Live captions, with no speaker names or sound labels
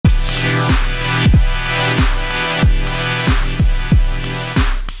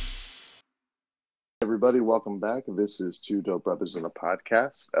everybody. Welcome back. This is Two Dope Brothers in a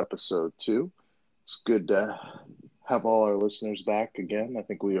Podcast, episode 2. It's good to have all our listeners back again. I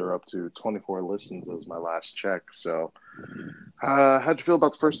think we are up to 24 listens as my last check. So, how'd you feel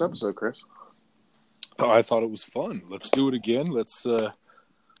about the first episode, Chris? Oh, I thought it was fun. Let's do it again. Let's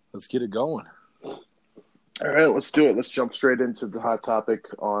get it going. All right, let's do it. Let's jump straight into the hot topic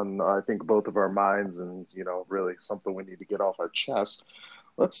on, I think, both of our minds and, really something we need to get off our chest.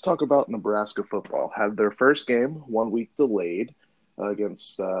 Let's talk about Nebraska football. Had their first game 1 week delayed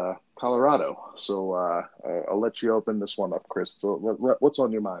against Colorado. So I'll let you open this one up, Chris. So what's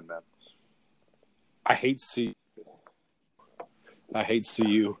on your mind, man? I hate CU.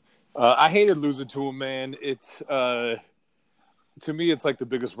 I hated losing to them, man. To me, it's like the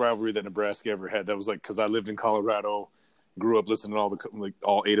biggest rivalry that Nebraska ever had. That was like because I lived in Colorado, grew up listening to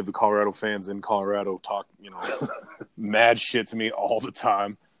all 8 of the Colorado fans in Colorado talk, mad shit to me all the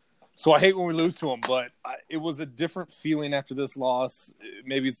time. So I hate when we lose to them, but it was a different feeling after this loss.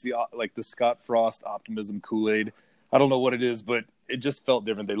 Maybe it's the Scott Frost optimism Kool-Aid. I don't know what it is, but it just felt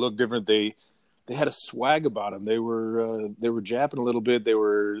different. They looked different. They had a swag about them. They were japping a little bit. They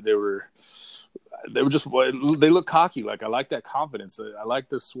look cocky. Like, I like that confidence. I like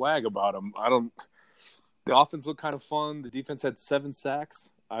the swag about them. The offense looked kind of fun. The defense had 7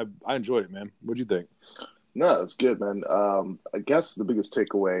 sacks. I enjoyed it, man. What'd you think? No, it's good, man. I guess the biggest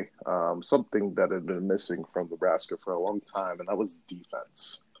takeaway, something that had been missing from Nebraska for a long time, and that was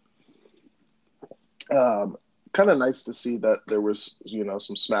defense. Kind of nice to see that there was,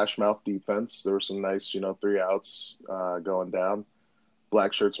 some smash mouth defense. There were some nice, 3 outs going down.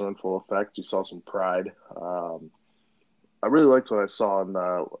 Black shirts were in full effect. You saw some pride. I really liked what I saw in,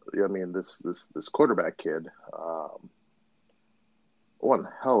 this quarterback kid. One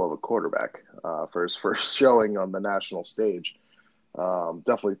hell of a quarterback for his first showing on the national stage.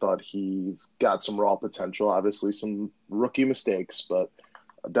 Definitely thought he's got some raw potential. Obviously, some rookie mistakes, but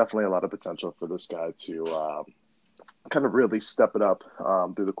definitely a lot of potential for this guy to kind of really step it up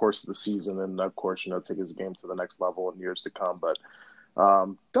through the course of the season, and of course, take his game to the next level in years to come. But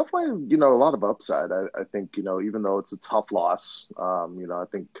definitely, a lot of upside. I think, even though it's a tough loss, I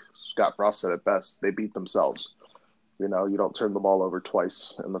think Scott Frost said it best. They beat themselves. You don't turn the ball over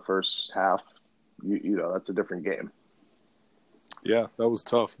twice in the first half. That's a different game. Yeah, that was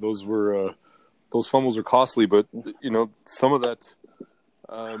tough. Those those fumbles are costly, but some of that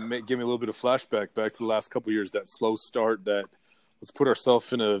gave me a little bit of flashback back to the last couple of years. That slow start. That let's put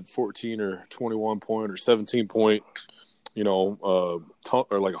ourselves in a 14 or 21 point or 17 point, or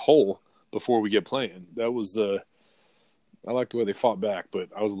like a hole before we get playing. That was I like the way they fought back, but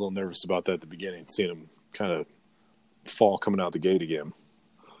I was a little nervous about that at the beginning, seeing them kind of fall coming out the gate again.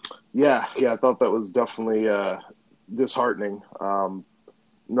 Yeah, I thought that was definitely disheartening,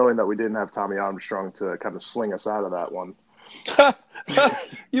 knowing that we didn't have Tommy Armstrong to kind of sling us out of that one.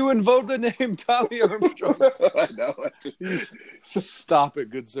 You invoked the name Tommy Armstrong. I know. Stop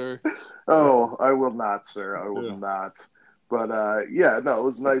it, good sir. Oh, I will not, sir. I will not. But, it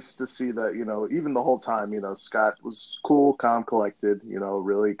was nice to see that, even the whole time, Scott was cool, calm, collected,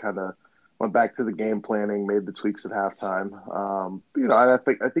 really kind of went back to the game planning, made the tweaks at halftime.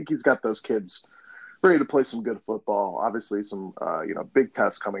 I think he's got those kids ready to play some good football. Obviously, some big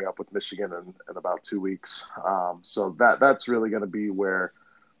tests coming up with Michigan in about 2 weeks. So that's really going to be where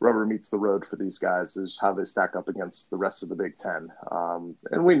rubber meets the road for these guys, is how they stack up against the rest of the Big Ten.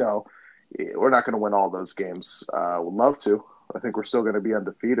 And we know we're not going to win all those games. We'd love to. I think we're still going to be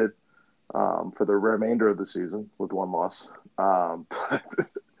undefeated for the remainder of the season with 1 loss.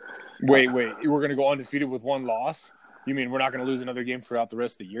 Wait. We're going to go undefeated with 1 loss? You mean we're not going to lose another game throughout the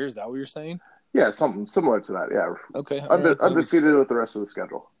rest of the year? Is that what you're saying? Yeah, something similar to that, yeah. Okay. Undefeated with the rest of the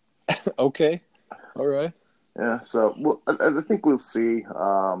schedule. Okay. All right. Yeah, so I think we'll see.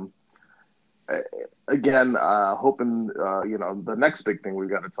 Again, hoping, the next big thing we've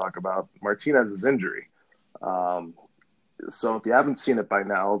got to talk about, Martinez's injury. So if you haven't seen it by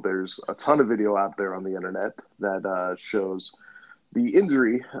now, there's a ton of video out there on the internet that shows the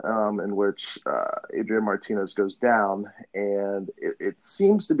injury in which Adrian Martinez goes down, and it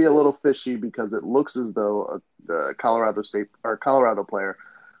seems to be a little fishy because it looks as though the Colorado player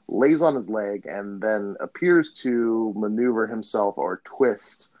lays on his leg and then appears to maneuver himself or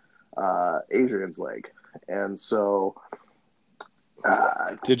twist Adrian's leg, and so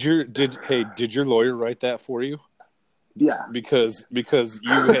did your lawyer write that for you? Yeah, because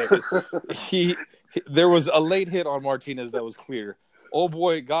there was a late hit on Martinez that was clear. Old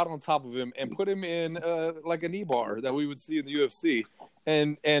boy got on top of him and put him in like a knee bar that we would see in the UFC,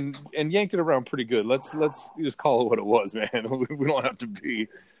 and yanked it around pretty good. Let's just call it what it was, man. We don't have to be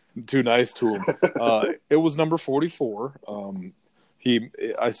too nice to him. It was number 44.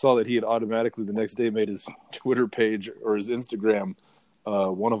 I saw that he had automatically the next day made his Twitter page or his Instagram,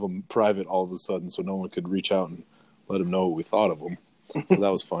 one of them private all of a sudden, so no one could reach out and let him know what we thought of him. So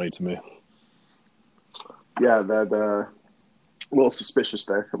that was funny to me. Yeah, that a little suspicious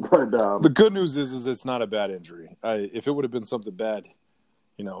there, but The good news is it's not a bad injury. If it would have been something bad,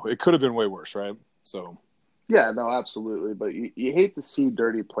 it could have been way worse, right? So. Yeah, no, absolutely. But you hate to see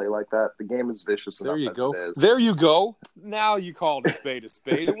dirty play like that. The game is vicious enough as it is. There you go. Now you called a spade a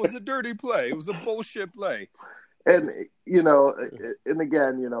spade. It was a dirty play. It was a bullshit play. And, and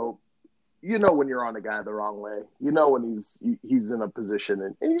again, when you're on a guy the wrong way. When he's in a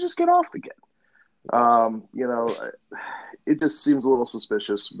position and you just get off the game. It just seems a little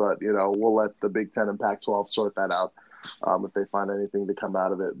suspicious, but, we'll let the Big Ten and Pac-12 sort that out. If they find anything to come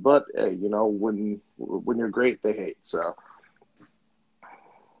out of it. But hey, when you're great, they hate. So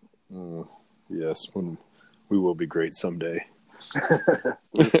yes, when we will be great someday.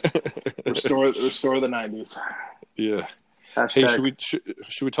 restore the 90s. Yeah. Hashtag. Hey,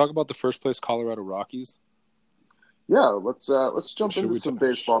 should we talk about the first place Colorado Rockies? Yeah, let's jump into some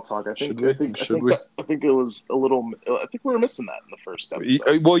baseball talk. I think it was a little. I think we were missing that in the first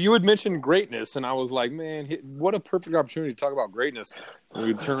episode. Well, you had mentioned greatness, and I was like, man, what a perfect opportunity to talk about greatness. And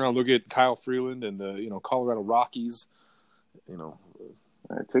we turn around, and look at Kyle Freeland and the Colorado Rockies. All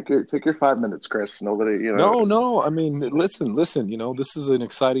right, take your 5 minutes, Chris. Nobody, No. I mean, listen. This is an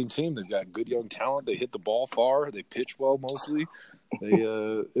exciting team. They've got good young talent. They hit the ball far. They pitch well mostly.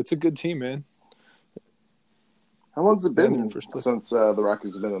 It's a good team, man. How long's it been since the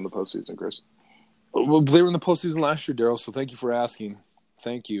Rockies have been in the postseason, Chris? Well, they were in the postseason last year, Daryl, so thank you for asking.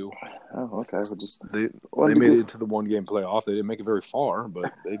 Thank you. Oh, okay. They made it into the one-game playoff. They didn't make it very far,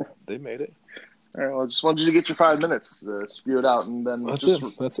 but they made it. All right, well, I just wanted you to get your 5 minutes to spew it out, and then That's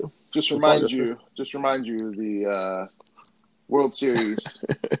it. Just remind you the World Series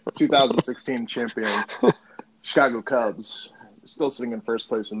 2016 champions, Chicago Cubs, still sitting in first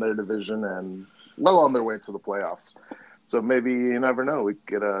place in their division and well on their way to the playoffs. So maybe you never know. We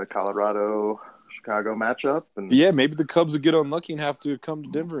get a Colorado-Chicago matchup. And yeah, maybe the Cubs would get unlucky and have to come to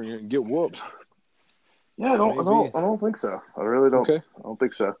Denver and get whooped. Yeah, I don't think so. I really don't. Okay. I don't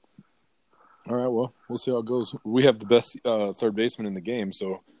think so. All right, well, we'll see how it goes. We have the best third baseman in the game,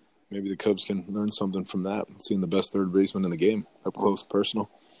 so maybe the Cubs can learn something from that, seeing the best third baseman in the game up close, personal.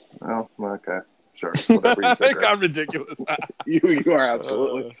 Oh, okay. Sure. Whatever you say, I'm ridiculous. You are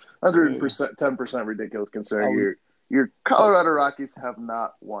absolutely 100%, 10% ridiculous considering your Colorado Rockies have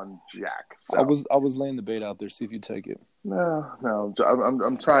not won jack. So. I was laying the bait out there. See if you take it. No.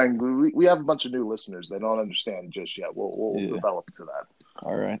 I'm trying. We have a bunch of new listeners. They don't understand just yet. We'll develop to that.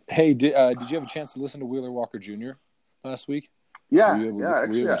 All right. Hey, did you have a chance to listen to Wheeler Walker Jr. last week? Yeah. Were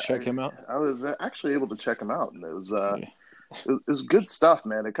you able to check him out? I was actually able to check him out, and it was. It was good stuff,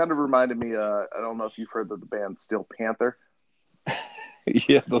 man. It kind of reminded me. I don't know if you've heard of the band Steel Panther.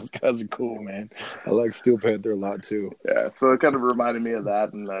 Yeah, those guys are cool, man. I like Steel Panther a lot too. Yeah, so it kind of reminded me of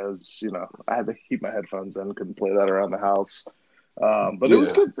that, and I had to keep my headphones in, couldn't play that around the house. But it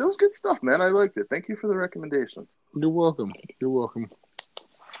was good. It was good stuff, man. I liked it. Thank you for the recommendation. You're welcome.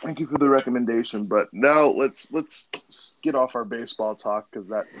 Thank you for the recommendation. But now let's get off our baseball talk because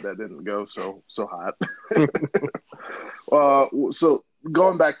that didn't go so hot. So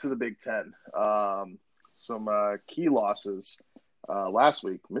going back to the Big Ten, some key losses last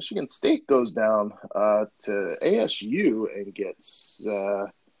week. Michigan State goes down to ASU and gets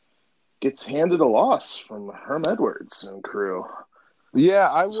handed a loss from Herm Edwards and crew. Yeah,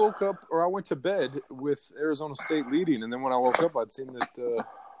 I went to bed with Arizona State leading, and then when I woke up, I'd seen that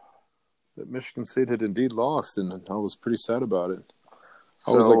Michigan State had indeed lost, and I was pretty sad about it.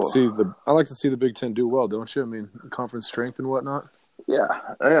 I like to see the Big Ten do well, don't you? I mean, conference strength and whatnot. Yeah.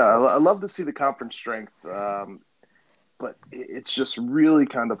 I love to see the conference strength, but it's just really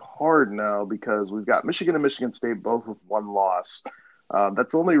kind of hard now because we've got Michigan and Michigan State both with one loss.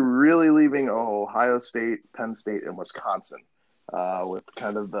 That's only really leaving Ohio State, Penn State, and Wisconsin with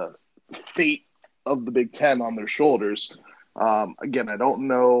kind of the fate of the Big Ten on their shoulders. Again, I don't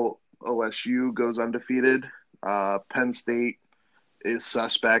know. OSU goes undefeated. Penn State is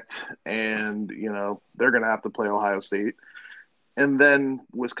suspect, and they're going to have to play Ohio State. And then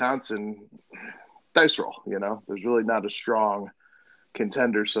Wisconsin, dice roll. There's really not a strong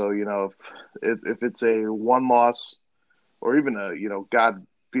contender. So if it's a one loss or even a God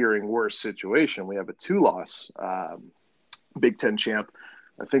fearing worse situation, we have a 2-loss Big Ten champ.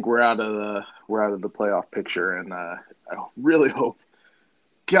 I think we're out of the playoff picture, and I really hope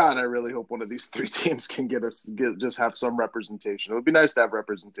God, I really hope one of these three teams can just have some representation. It would be nice to have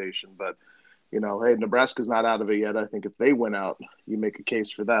representation, but hey, Nebraska's not out of it yet. I think if they win out, you make a case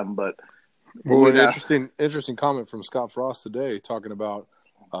for them. But well, an interesting comment from Scott Frost today, talking about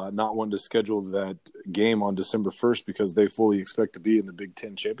not wanting to schedule that game on December 1st because they fully expect to be in the Big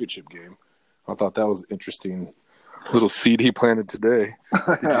Ten championship game. I thought that was interesting. Little seed he planted today.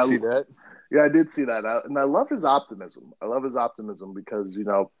 Did you see that? Yeah, I did see that, and I love his optimism. I love his optimism because you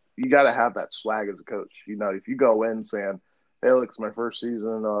got to have that swag as a coach. If you go in saying, "Hey, look, it's my first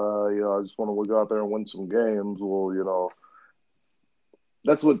season. I just want to go out there and win some games." Well,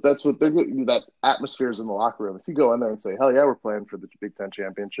 that's what that atmosphere is in the locker room. If you go in there and say, "Hell yeah, we're playing for the Big Ten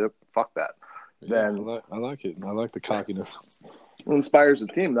championship," fuck that. Yeah, then I like it. I like the cockiness. It inspires the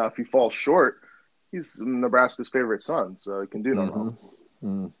team. Now, if he falls short, he's Nebraska's favorite son, so he can do no wrong.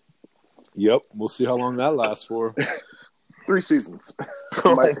 Mm-hmm. Yep, we'll see how long that lasts for. 3 seasons.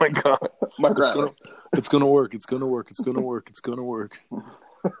 Oh my God! It's gonna work. It's gonna work. It's gonna work. It's gonna work.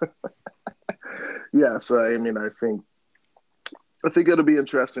 Yes, I mean, I think it'll be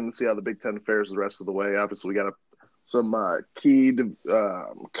interesting to see how the Big Ten fares the rest of the way. Obviously, we got some key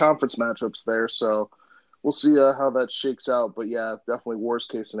conference matchups there, so we'll see how that shakes out. But yeah, definitely worst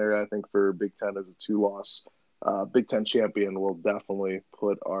case scenario, I think, for Big Ten is a 2-loss Big Ten champion will definitely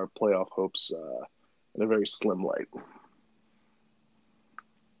put our playoff hopes in a very slim light.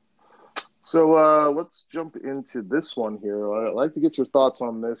 So let's jump into this one here. I'd like to get your thoughts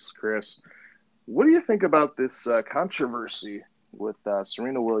on this, Chris. What do you think about this controversy with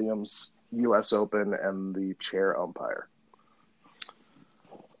Serena Williams, U.S. Open, and the chair umpire?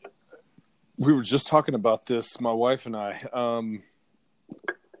 We were just talking about this, my wife and I.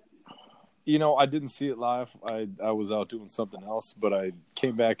 I didn't see it live. I was out doing something else, but I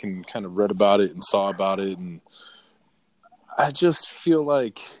came back and kind of read about it and saw about it, and I just feel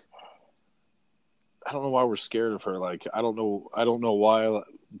like I don't know why we're scared of her. Like I don't know why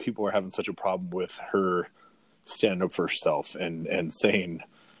people are having such a problem with her standing up for herself and saying,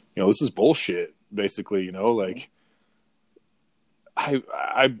 this is bullshit. Basically, like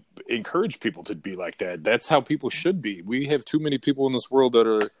I encourage people to be like that. That's how people should be. We have too many people in this world that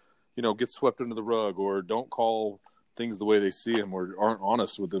are, get swept under the rug or don't call things the way they see them or aren't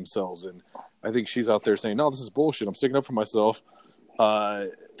honest with themselves. And I think she's out there saying, no, this is bullshit. I'm sticking up for myself. I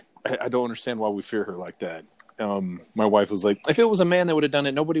don't understand why we fear her like that. My wife was like, if it was a man that would have done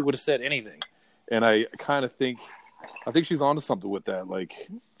it, nobody would have said anything. And I kind of think she's onto something with that. Like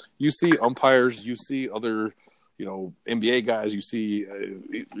you see umpires, you see other, NBA guys, you see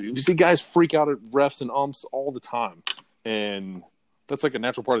guys freak out at refs and umps all the time. And that's like a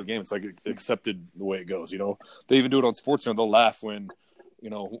natural part of the game. It's like accepted the way it goes. They even do it on sports. They'll laugh when,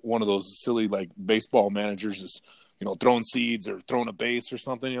 one of those silly like baseball managers is, throwing seeds or throwing a base or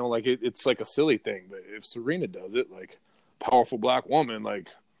something. Like it's like a silly thing. But if Serena does it, like powerful black woman, like,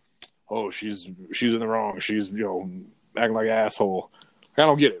 oh, she's in the wrong. She's acting like an asshole. I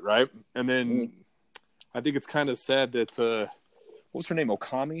don't get it, right? And then I think it's kind of sad that what's her name?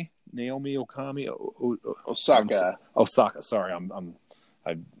 Naomi Okami. Osaka. Sorry,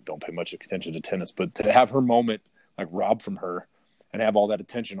 I don't pay much attention to tennis, but to have her moment like robbed from her and have all that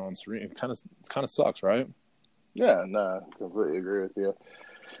attention on Serena, it kind of sucks, right? Yeah, no, I completely agree with you.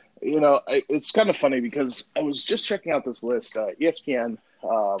 It's kind of funny because I was just checking out this list. ESPN,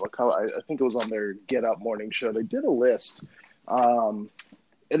 I think it was on their Get Up morning show. They did a list, and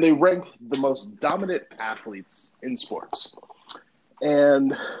they ranked the most dominant athletes in sports.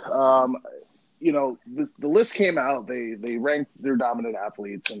 And the list came out. They ranked their dominant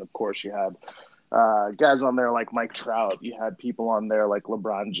athletes, and of course, you had guys on there like Mike Trout. You had people on there like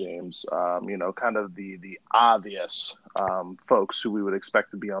LeBron James. Kind of the obvious folks who we would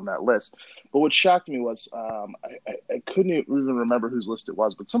expect to be on that list. But what shocked me was I couldn't even remember whose list it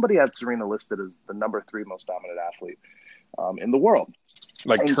was, but somebody had Serena listed as the number 3 most dominant athlete in the world.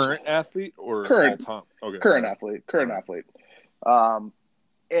 Like current athlete or current all time? Okay. Current athlete.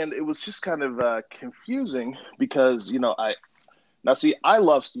 And it was just kind of confusing because, I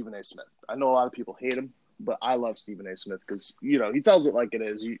love Stephen A. Smith. I know a lot of people hate him, but I love Stephen A. Smith because, he tells it like it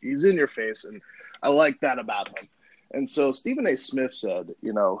is. He's in your face, and I like that about him. And so Stephen A. Smith said,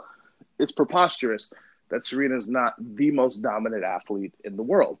 it's preposterous that Serena is not the most dominant athlete in the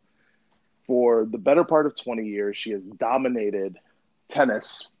world. For the better part of 20 years, she has dominated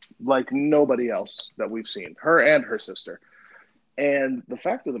tennis like nobody else that we've seen, her and her sister. And the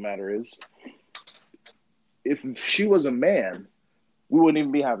fact of the matter is, if she was a man, we wouldn't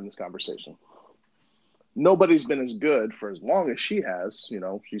even be having this conversation. Nobody's been as good for as long as she has.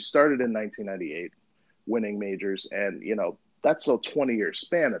 She started in 1998 winning majors. And, that's a 20-year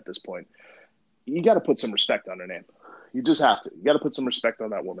span at this point. You got to put some respect on her name. You just have to. You got to put some respect on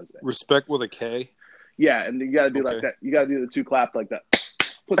that woman's name. Respect with a K? Yeah, and you got to do Okay. like that. You got to do the 2 clap like that.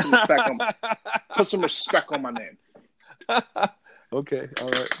 Put some respect on my name. Okay, all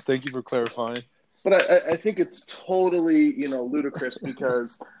right. Thank you for clarifying. But I think it's totally, ludicrous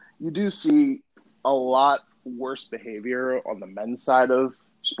because you do see a lot worse behavior on the men's side of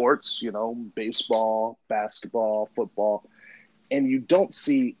sports, baseball, basketball, football, and you don't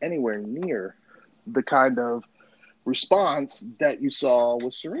see anywhere near the kind of response that you saw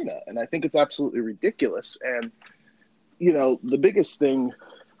with Serena. And I think it's absolutely ridiculous. And, the biggest thing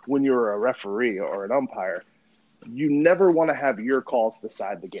when you're a referee or an umpire, you never want to have your calls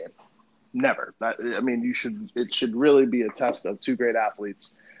decide the game. Never. It should really be a test of 2 great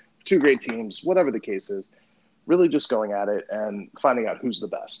athletes, 2 great teams, whatever the case is, really just going at it and finding out who's the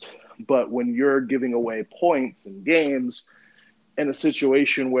best. But when you're giving away points in games in a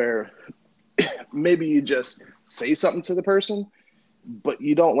situation where maybe you just say something to the person, but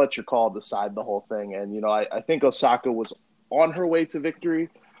you don't let your call decide the whole thing. And, I think Osaka was on her way to victory,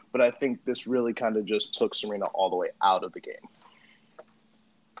 but I think this really kind of just took Serena all the way out of the game.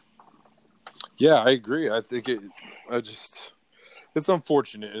 Yeah, I agree. I think it's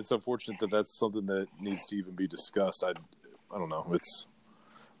unfortunate. It's unfortunate that that's something that needs to even be discussed. I don't know.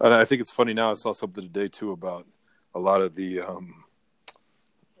 And I think it's funny now. I saw something today too about a lot of the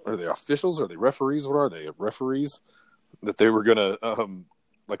are they officials? Are they referees? What are they? Referees that they were gonna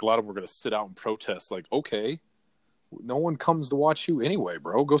like a lot of them were gonna sit out and protest. Like, okay, no one comes to watch you anyway,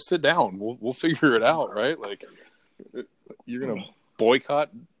 bro. Go sit down. We'll figure it out, right? Like, you're gonna boycott?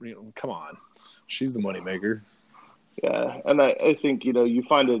 Come on. She's the moneymaker. Yeah, and I think, you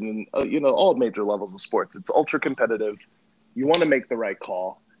find it in, all major levels of sports. It's ultra competitive. You want to make the right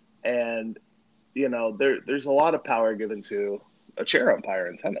call. And, there's a lot of power given to a chair umpire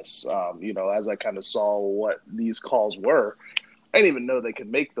in tennis. As I kind of saw what these calls were, I didn't even know they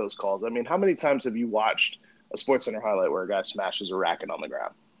could make those calls. I mean, how many times have you watched a SportsCenter highlight where a guy smashes a racket on the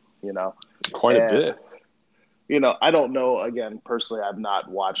ground? Quite a bit. I don't know. Again, personally, I've not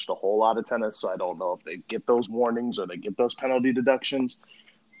watched a whole lot of tennis, so I don't know if they get those warnings or they get those penalty deductions.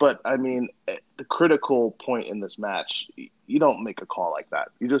 But, I mean, the critical point in this match, you don't make a call like that.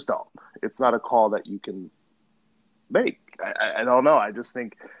 You just don't. It's not a call that you can make. I don't know. I just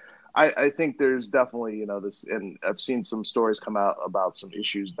think I think there's definitely, this, and I've seen some stories come out about some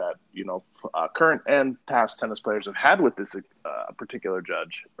issues that, current and past tennis players have had with this particular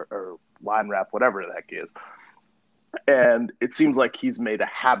judge or line rep, whatever the heck he is. And it seems like he's made a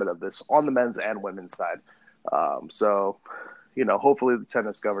habit of this on the men's and women's side. So, hopefully the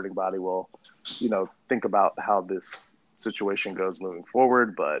tennis governing body will, think about how this situation goes moving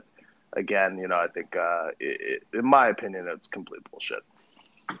forward. But again, I think, in my opinion, it's complete bullshit.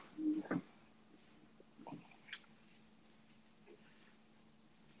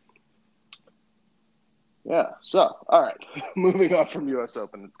 Yeah. So, all right. Moving on from U.S.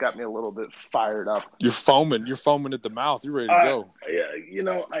 Open, it's got me a little bit fired up. You're foaming. You're foaming at the mouth. You're ready to go.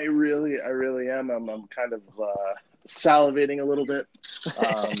 Yeah. I really am. I'm kind of salivating a little bit.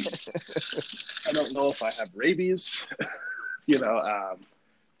 I don't know if I have rabies.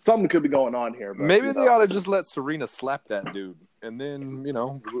 Something could be going on here. But, maybe they ought to just let Serena slap that dude, and then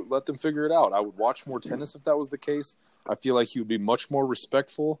let them figure it out. I would watch more tennis if that was the case. I feel like he would be much more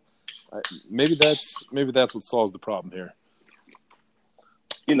respectful. Maybe that's what solves the problem here.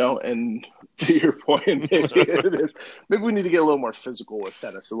 And to your point, maybe it is. Maybe we need to get a little more physical with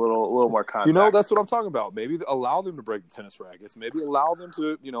tennis, a little more contact. That's what I'm talking about. Maybe allow them to break the tennis rackets. Maybe allow them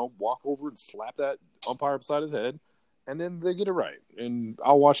to, walk over and slap that umpire upside his head, and then they get it right. And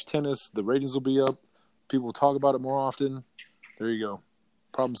I'll watch tennis. The ratings will be up. People will talk about it more often. There you go.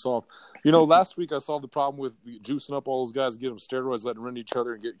 Problem solved. Last week I solved the problem with juicing up all those guys, get them steroids, letting them run each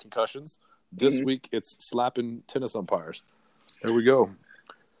other and get concussions. This week it's slapping tennis umpires. There we go.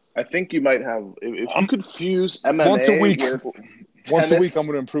 I think you might have, if you could fuse MMA once a week. Once a week, I'm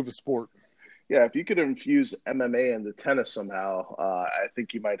going to improve the sport. Yeah, if you could infuse MMA into tennis somehow, I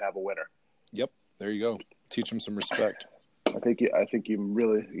think you might have a winner. Yep, there you go. Teach them some respect. I think you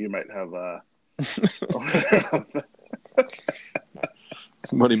might have.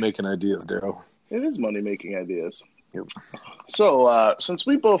 Money making ideas, Daryl. It is money making ideas. Yep. So, since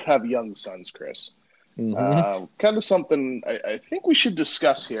we both have young sons, Chris. Kind of something I think we should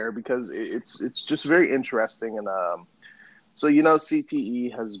discuss here because it's just very interesting. And so,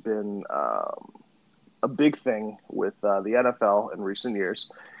 CTE has been a big thing with the NFL in recent years.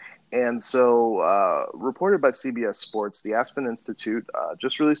 And so, reported by CBS Sports, the Aspen Institute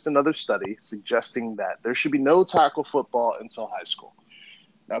just released another study suggesting that there should be no tackle football until high school.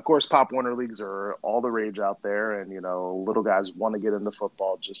 Now, of course, Pop Warner leagues are all the rage out there, and little guys want to get into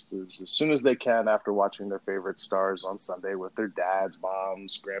football just as soon as they can after watching their favorite stars on Sunday with their dads,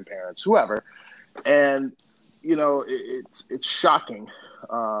 moms, grandparents, whoever. And it's shocking.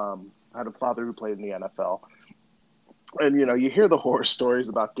 I had a father who played in the NFL, and you hear the horror stories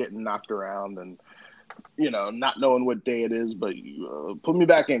about getting knocked around and not knowing what day it is, but put me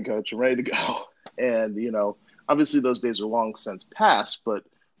back in, coach. I'm ready to go. And obviously those days are long since past. But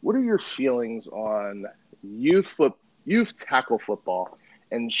what are your feelings on youth tackle football?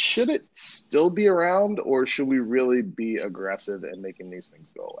 And should it still be around, or should we really be aggressive in making these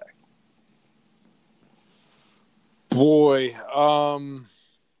things go away? Boy,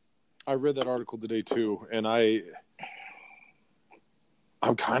 I read that article today too, and I'm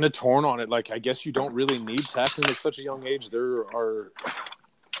kind of torn on it. Like, I guess you don't really need tackling at such a young age. There are,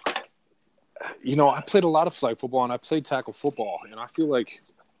 I played a lot of flag football and I played tackle football, and I feel like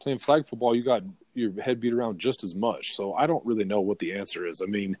playing flag football, you got your head beat around just as much. So I don't really know what the answer is. I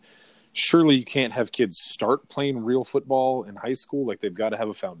mean, surely you can't have kids start playing real football in high school. Like, they've got to have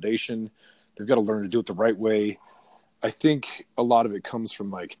a foundation. They've got to learn to do it the right way. I think a lot of it comes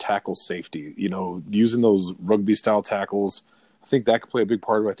from like tackle safety, using those rugby style tackles. I think that could play a big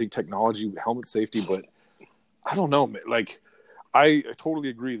part of it. I think technology, helmet safety, but I don't know. Like, I totally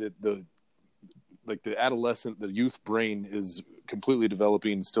agree that the adolescent, the youth brain is completely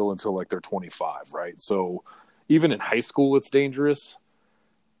developing still until like they're 25, right? So even in high school, it's dangerous.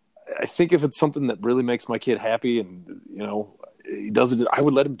 I think if it's something that really makes my kid happy and, he does it, I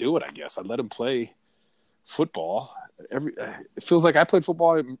would let him do it, I guess. I'd let him play football. It feels like I played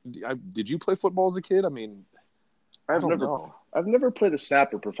football. Did you play football as a kid? I mean, I've never played a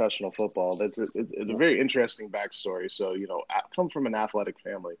snap of professional football. It's a very interesting backstory. So, I come from an athletic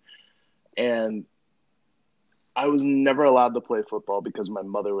family, and I was never allowed to play football because my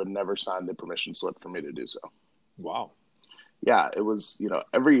mother would never sign the permission slip for me to do so. Wow. Yeah, it was,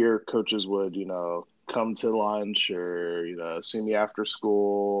 every year coaches would, come to lunch or, see me after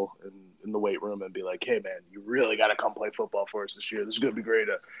school in the weight room and be like, hey, man, you really got to come play football for us this year. This is going to be great.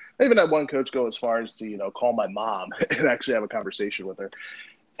 I even had one coach go as far as to, call my mom and actually have a conversation with her.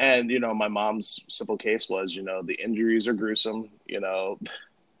 And, my mom's simple case was, the injuries are gruesome.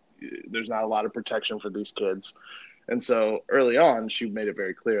 There's not a lot of protection for these kids. And so early on, she made it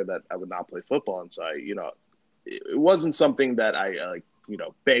very clear that I would not play football. And so it wasn't something that I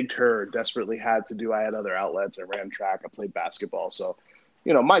begged her or desperately had to do. I had other outlets. I ran track. I played basketball. So,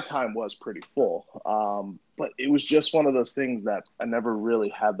 my time was pretty full. But it was just one of those things that I never really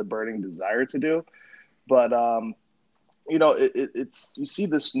had the burning desire to do. But, it's you see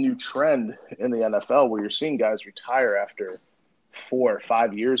this new trend in the NFL where you're seeing guys retire after 4 or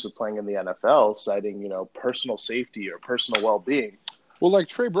 5 years of playing in the NFL, citing, personal safety or personal well-being. Well, like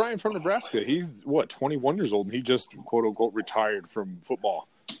Trey Bryan from Nebraska, he's 21 years old, and he just quote unquote retired from football.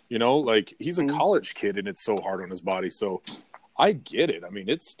 Like, he's a college kid, and it's so hard on his body. So I get it. I mean,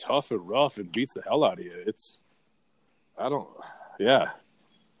 it's tough and rough and beats the hell out of you.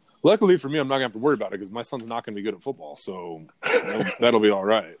 Luckily for me, I'm not gonna have to worry about it because my son's not gonna be good at football, so that'll be all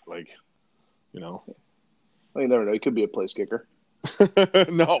right. Like, Well, you never know. He could be a place kicker.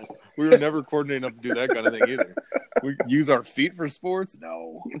 No, we were never coordinated enough to do that kind of thing either. We use our feet for sports?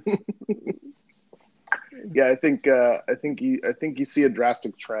 No. Yeah, I think you see a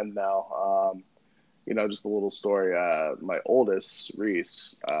drastic trend now. Just a little story. My oldest,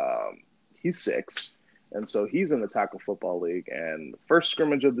 Reese, he's 6, and so he's in the tackle football league. And first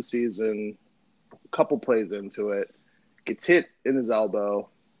scrimmage of the season, a couple plays into it, gets hit in his elbow,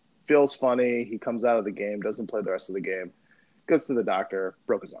 feels funny. He comes out of the game, doesn't play the rest of the game. Goes to the doctor,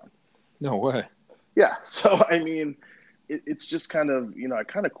 broke his arm. No way. Yeah. So, I mean, it's just kind of, I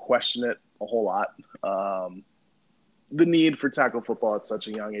kind of question it a whole lot. The need for tackle football at such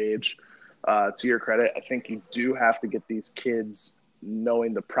a young age, to your credit, I think you do have to get these kids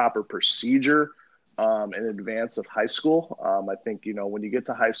knowing the proper procedure in advance of high school. I think, when you get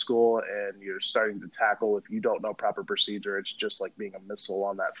to high school and you're starting to tackle, if you don't know proper procedure, it's just like being a missile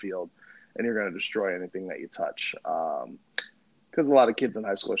on that field, and you're going to destroy anything that you touch. Because a lot of kids in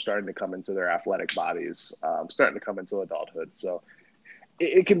high school are starting to come into their athletic bodies, starting to come into adulthood. So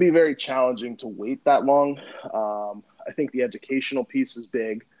it can be very challenging to wait that long. I think the educational piece is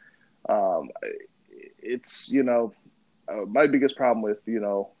big. It's, my biggest problem with,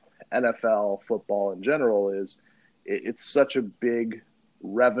 NFL football in general is it's such a big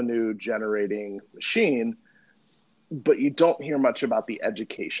revenue generating machine, but you don't hear much about the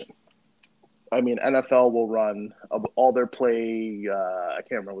education. I mean, NFL will run all their play. I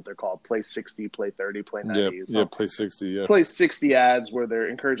can't remember what they're called. Play 60, play 30, play 90. Yeah, play 60. Yeah, play 60 ads where they're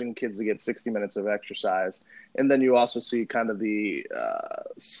encouraging kids to get 60 minutes of exercise. And then you also see kind of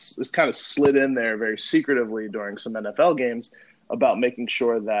it's kind of slid in there very secretively during some NFL games about making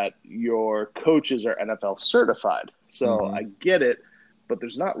sure that your coaches are NFL certified. So I get it, but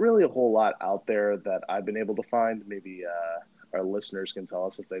there's not really a whole lot out there that I've been able to find. Maybe our listeners can tell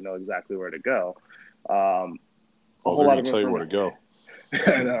us if they know exactly where to go. a whole lot of tell you where to go.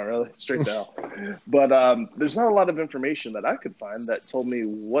 I know, really, straight to hell. But there's not a lot of information that I could find that told me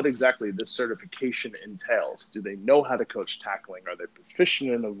what exactly this certification entails. Do they know how to coach tackling? Are they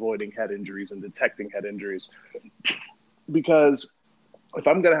proficient in avoiding head injuries and detecting head injuries? Because if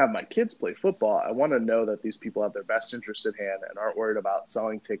I'm going to have my kids play football, I want to know that these people have their best interest at hand and aren't worried about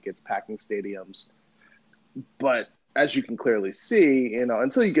selling tickets, packing stadiums. But as you can clearly see,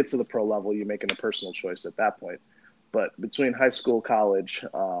 until you get to the pro level, you're making a personal choice at that point. But between high school, college,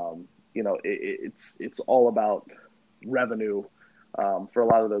 it's all about revenue for a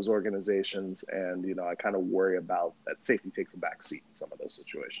lot of those organizations. And, I kind of worry about that safety takes a back seat in some of those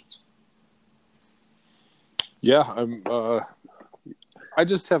situations. Yeah, I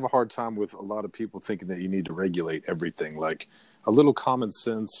just have a hard time with a lot of people thinking that you need to regulate everything. Like a little common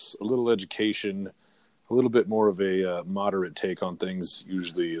sense, a little education, a little bit more of a moderate take on things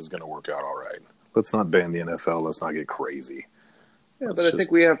usually is going to work out all right. Let's not ban the NFL. Let's not get crazy. Yeah, but I think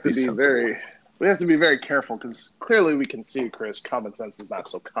we have to be very careful because clearly we can see, Chris, common sense is not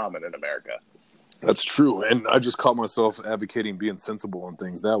so common in America. That's true. And I just caught myself advocating being sensible on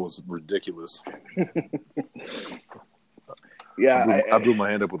things. That was ridiculous. Yeah. I blew my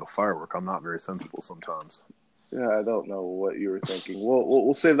hand up with a firework. I'm not very sensible sometimes. Yeah, I don't know what you were thinking.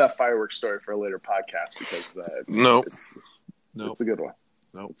 We'll save that firework story for a later podcast because it's a good one.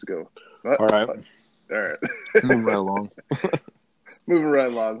 No, it's a good one. All right. Moving right along. Moving right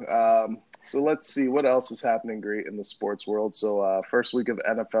along. So let's see what else is happening great in the sports world. So first week of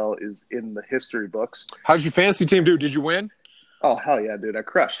NFL is in the history books. How'd your fantasy team do? Did you win? Oh, hell yeah, dude. I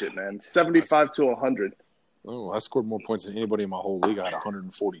crushed it, man. 75 to 100. Oh, I scored more points than anybody in my whole league. I had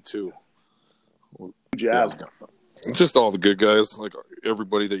 142. Good job. Just all the good guys, like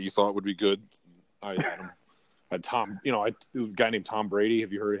everybody that you thought would be good. I had them. I had Tom, a guy named Tom Brady.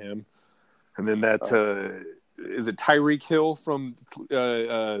 Have you heard of him? And then is it Tyreek Hill from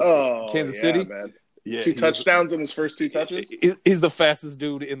Kansas City? Man. Yeah, 2 touchdowns in his first 2 touches. He's the fastest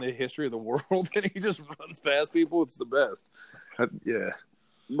dude in the history of the world, and he just runs past people. It's the best. Yeah.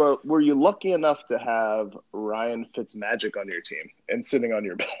 But were you lucky enough to have Ryan Fitzmagic on your team and sitting on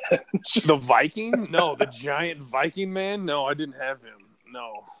your bench? The Viking? No, the giant Viking man? No, I didn't have him.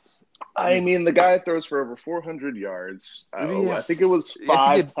 No. I mean, the guy throws for over 400 yards. I think it was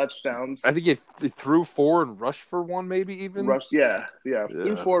 5 touchdowns. I think he threw 4 and rushed for 1, maybe even.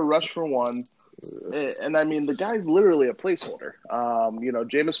 Threw 4, rushed for 1. And I mean, the guy's literally a placeholder.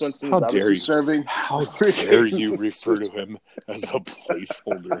 Jameis Winston's obviously serving. How dare you refer to him as a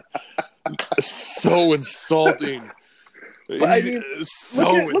placeholder? So insulting. But I mean,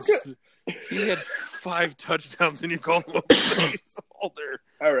 he had 5 touchdowns and you call him a placeholder.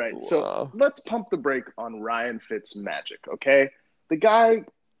 All right, so let's pump the brake on Ryan Fitzmagic, okay? The guy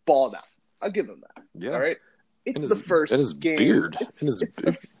balled out. I'll give him that. Yeah. All right? It's the first game. Beard. It's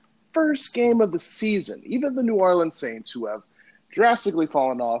the first game of the season. Even the New Orleans Saints, who have drastically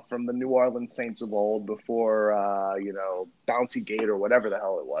fallen off from the New Orleans Saints of old before, Bounty Gate or whatever the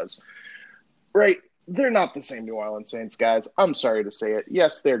hell it was, right? They're not the same New Orleans Saints, guys. I'm sorry to say it.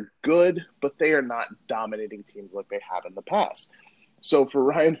 Yes, they're good, but they are not dominating teams like they have in the past. So for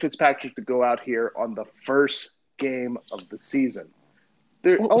Ryan Fitzpatrick to go out here on the first game of the season,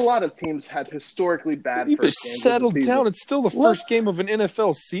 a lot of teams had historically bad first games. Settle down. It's still the first game of an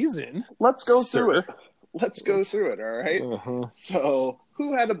NFL season. Let's go through it. Let's go through it, all right? Uh-huh. So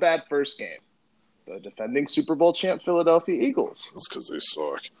who had a bad first game? The defending Super Bowl champ Philadelphia Eagles. That's because they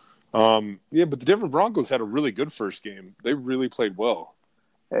suck. But the Denver Broncos had a really good first game. They really played well.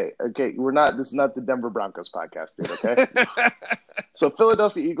 Hey, okay, this is not the Denver Broncos podcast, dude, okay? So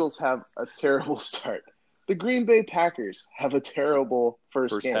Philadelphia Eagles have a terrible start. The Green Bay Packers have a terrible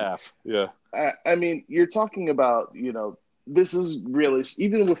first game. Half, yeah. I mean, you're talking about, this is really,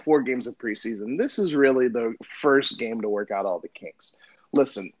 even with 4 games of preseason, this is really the first game to work out all the kinks.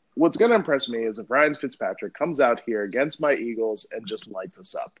 Listen, what's going to impress me is if Ryan Fitzpatrick comes out here against my Eagles and just lights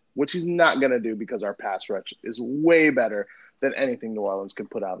us up, which he's not going to do because our pass rush is way better than anything New Orleans can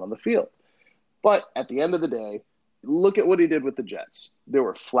put out on the field. But at the end of the day, look at what he did with the Jets. There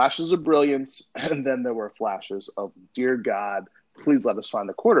were flashes of brilliance, and then there were flashes of, dear God, please let us find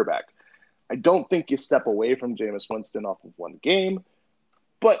a quarterback. I don't think you step away from Jameis Winston off of one game,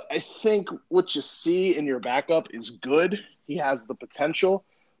 but I think what you see in your backup is good. He has the potential.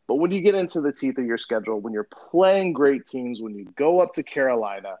 But when you get into the teeth of your schedule, when you're playing great teams, when you go up to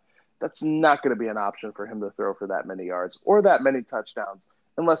Carolina, that's not going to be an option for him to throw for that many yards or that many touchdowns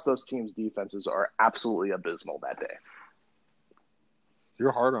unless those teams' defenses are absolutely abysmal that day.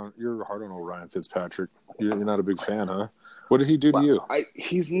 You're hard on old Ryan Fitzpatrick. You're not a big fan, huh? What did he do to you?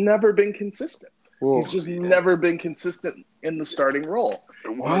 He's never been consistent. Well, he's just never been consistent in the starting role.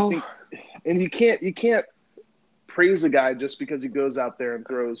 Well, and you can't praise a guy just because he goes out there and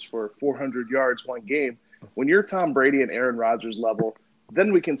throws for 400 yards one game. When you're Tom Brady and Aaron Rodgers level,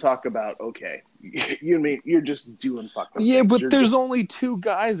 then we can talk about, okay, you mean you're just doing fucking yeah, things. but there's only two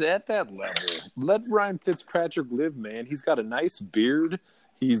guys at that level. Let Ryan Fitzpatrick live, man. He's got a nice beard.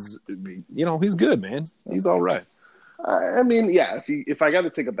 He's good, man. He's all right. I mean, yeah, if I got to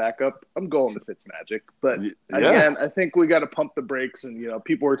take a backup, I'm going to Fitzmagic. But again, I think we got to pump the brakes. And,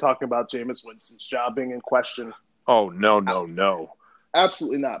 people were talking about Jameis Winston's job being in question. Oh, no.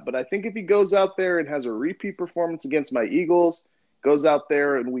 Absolutely not. But I think if he goes out there and has a repeat performance against my Eagles, goes out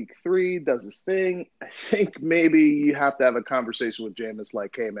there in week 3, does his thing, I think maybe you have to have a conversation with Jameis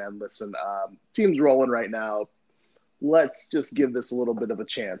like, hey, man, listen, team's rolling right now. Let's just give this a little bit of a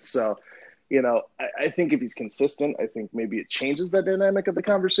chance. So, I think if he's consistent, I think maybe it changes the dynamic of the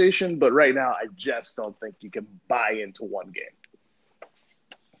conversation. But right now, I just don't think you can buy into one game.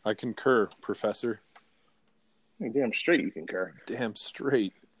 I concur, Professor. Damn straight you concur. Damn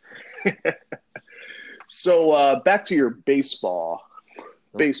straight. So back to your baseball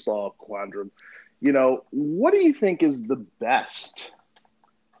quandrum. What do you think is the best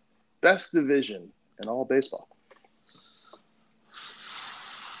division in all baseball?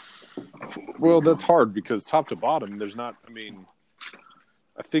 Well, that's hard because top to bottom, there's not. I mean,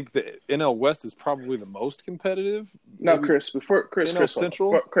 I think the NL West is probably the most competitive. No, Chris. NL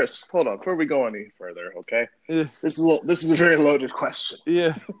Central. Chris, hold on. Before we go any further, okay? Yeah. This is a very loaded question.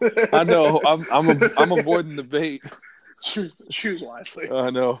 Yeah, I know. I'm avoiding the bait. Choose wisely.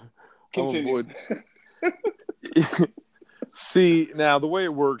 I know. Continue. See, now the way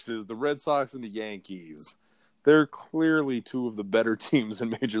it works is the Red Sox and the Yankees. They're clearly two of the better teams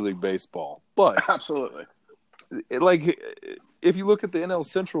in Major League Baseball. But absolutely, if you look at the NL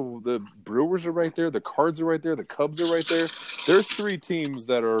Central, the Brewers are right there, the Cards are right there, the Cubs are right there. There's 3 teams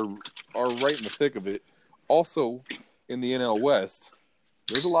that are right in the thick of it. Also, in the NL West,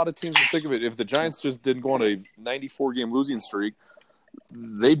 there's a lot of teams in the thick of it. If the Giants just didn't go on a 94-game losing streak,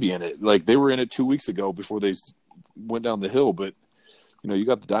 they'd be in it. Like, they were in it 2 weeks ago before they went down the hill. But, you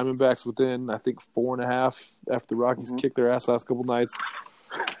got the Diamondbacks within, I think, 4.5 after the Rockies kicked their ass last couple nights.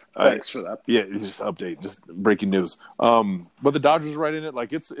 Thanks for that. Yeah, it's just update, just breaking news. But the Dodgers are right in it.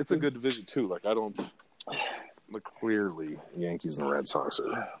 Like, it's a good division, too. Like, I don't – like, clearly, Yankees and the Red Sox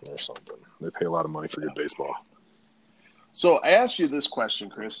are something. They pay a lot of money for good baseball. So I asked you this question,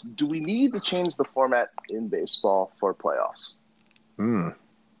 Chris. Do we need to change the format in baseball for playoffs?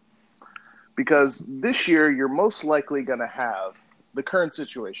 Because this year, you're most likely going to have the current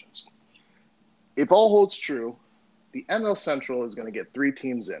situations. If all holds true, the NL Central is going to get 3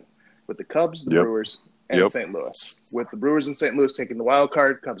 teams in, with the Cubs, the Brewers, and St. Louis. With the Brewers and St. Louis taking the wild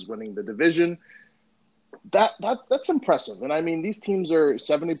card, Cubs winning the division. That's impressive. And I mean, these teams are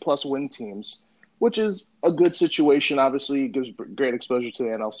 70-plus win teams, which is a good situation. Obviously, it gives great exposure to the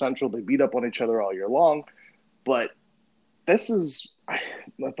NL Central. They beat up on each other all year long. But this is,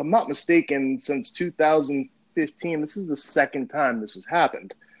 if I'm not mistaken, since 2015, this is the second time this has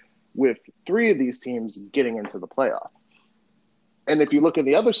happened, with 3 of these teams getting into the playoff. And if you look at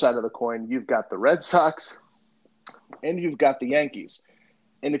the other side of the coin, you've got the Red Sox and you've got the Yankees.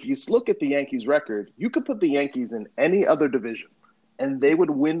 And if you look at the Yankees' record, you could put the Yankees in any other division, and they would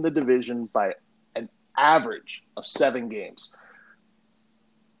win the division by an average of 7 games.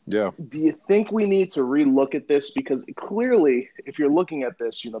 Yeah. Do you think we need to relook at this? Because clearly, if you're looking at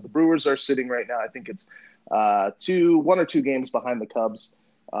this, the Brewers are sitting right now, I think it's 1 or 2 games behind the Cubs.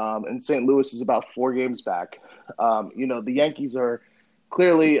 And St. Louis is about 4 games back. The Yankees are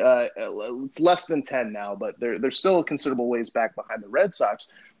clearly it's less than 10 now, but they're still a considerable ways back behind the Red Sox.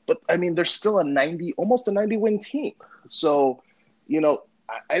 But I mean, they're still almost a 90-win team. So,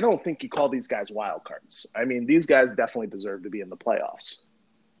 I don't think you call these guys wild cards. I mean, these guys definitely deserve to be in the playoffs.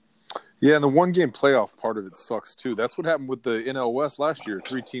 Yeah, and the 1-game playoff part of it sucks too. That's what happened with the NL West last year.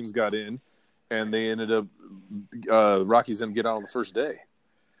 3 teams got in, and they ended up Rockies didn't get out on the first day.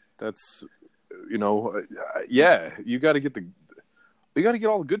 That's, you got to get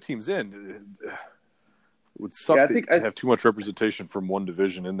all the good teams in. It would suck to have too much representation from one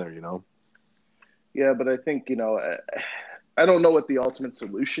division in there, Yeah, but I think, I don't know what the ultimate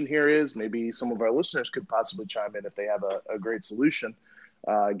solution here is. Maybe some of our listeners could possibly chime in if they have a great solution.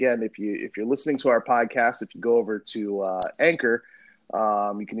 Again, if you're listening to our podcast, if you go over to Anchor,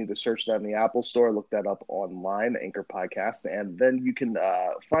 you can either search that in the Apple Store, look that up online, Anchor Podcast, and then you can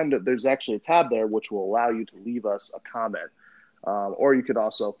find that there's actually a tab there which will allow you to leave us a comment. Or you could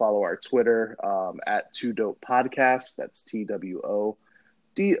also follow our Twitter at Two Dope Podcast. That's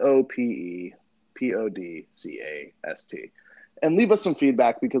TWODOPEPODCAST. And leave us some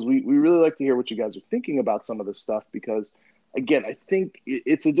feedback because we really like to hear what you guys are thinking about some of this stuff. Because, again, I think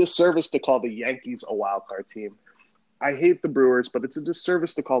it's a disservice to call the Yankees a wild card team. I hate the Brewers, but it's a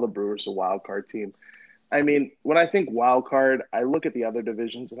disservice to call the Brewers a wild card team. I mean, when I think wild card, I look at the other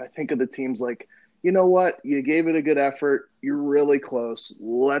divisions and I think of the teams like, you know what? You gave it a good effort. You're really close.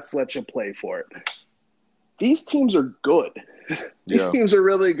 Let's let you play for it. These teams are good. These teams are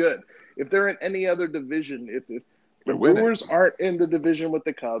really good. If they're in any other division, if the Brewers aren't in the division with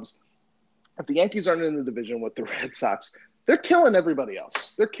the Cubs, if the Yankees aren't in the division with the Red Sox, they're killing everybody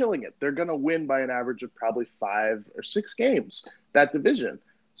else. They're killing it. They're going to win by an average of probably 5 or 6 games, that division.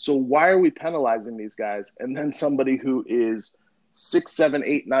 So why are we penalizing these guys? And then somebody who is 6, 7,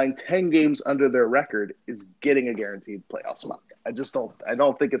 8, 9, 10 games under their record is getting a guaranteed playoff spot. I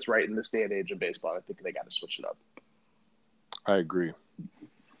don't think it's right in this day and age of baseball. I think they got to switch it up. I agree.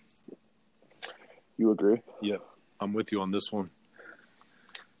 You agree? Yep. I'm with you on this one.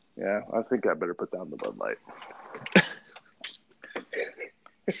 Yeah, I think I better put down the Bud Light.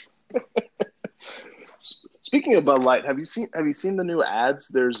 Speaking of Bud Light, have you seen the new ads?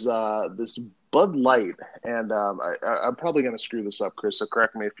 There's this Bud Light, and I'm probably going to screw this up, Chris. So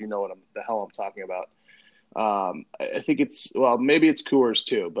correct me if you know what the hell I'm talking about. I think maybe it's Coors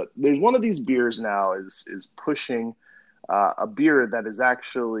too, but there's one of these beers now is pushing a beer that is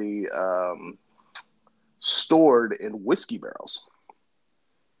actually stored in whiskey barrels.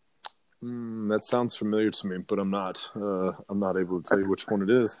 That sounds familiar to me, but I'm not able to tell you which one it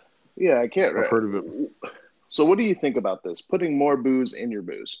is. Yeah, I can't. I've heard of it. So what do you think about this? Putting more booze in your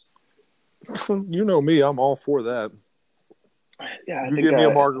booze? You know me, I'm all for that. Yeah, you give me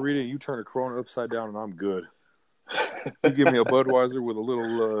a margarita, you turn a Corona upside down, and I'm good. You give me a Budweiser with a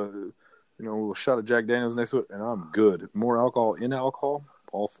little, little shot of Jack Daniels next to it, and I'm good. More alcohol in alcohol,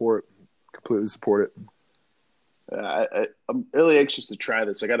 all for it. Completely support it. I'm really anxious to try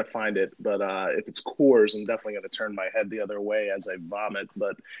this. I got to find it, but if it's Coors, I'm definitely going to turn my head the other way as I vomit.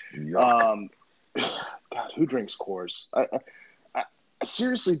 But, God, who drinks Coors? I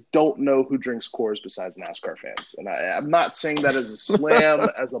seriously don't know who drinks Coors besides NASCAR fans, and I'm not saying that as a slam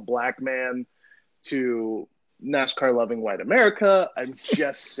as a black man to NASCAR-loving white America. I'm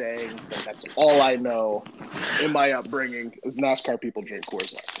just saying that's all I know in my upbringing is NASCAR people drink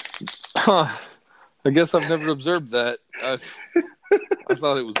Coors Light. I guess I've never observed that. I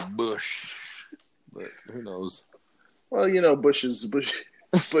thought it was Busch, but who knows? Well, Busch.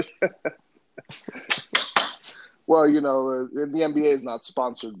 Well, the NBA is not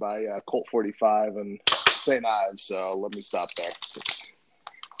sponsored by Colt 45 and St. Ives, so let me stop there.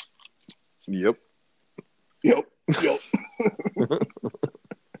 Yep.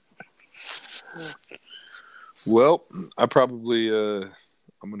 Well, I probably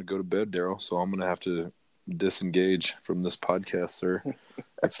I'm going to go to bed, Daryl, so I'm going to have to disengage from this podcast, sir.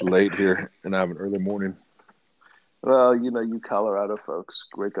 It's late here, and I have an early morning. Well, you Colorado folks,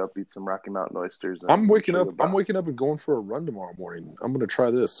 wake up, eat some Rocky Mountain oysters. I'm waking up and going for a run tomorrow morning. I'm going to try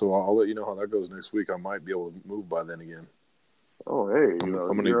this, so I'll let you know how that goes next week. I might be able to move by then again. Oh, hey,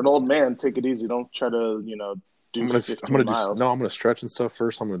 you're an old man. Take it easy. Don't try to, do 15 miles. I'm going to stretch and stuff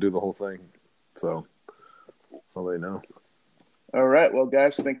first. I'm going to do the whole thing. So I'll let you know. All right. Well,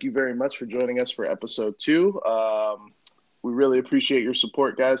 guys, thank you very much for joining us for episode 2. We really appreciate your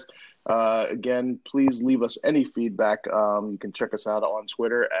support, guys. Again, please leave us any feedback. You can check us out on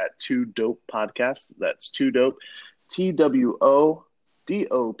Twitter at 2Dope Podcast. That's 2Dope, PODCASTE.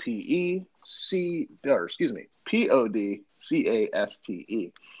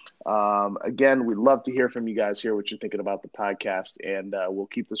 Again, we'd love to hear from you guys, hear what you're thinking about the podcast, and we'll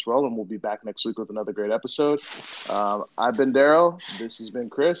keep this rolling. We'll be back next week with another great episode. I've been Daryl. This has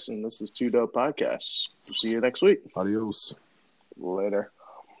been Chris, and this is 2Dope Podcast. See you next week. Adios. Later.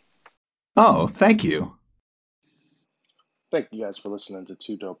 Oh, thank you. Thank you guys for listening to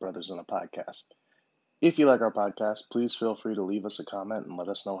 2Dope Brothers on a Podcast. If you like our podcast, please feel free to leave us a comment and let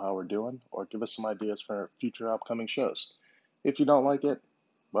us know how we're doing, or give us some ideas for future upcoming shows. If you don't like it,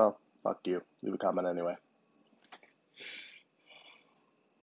 well, fuck you. Leave a comment anyway.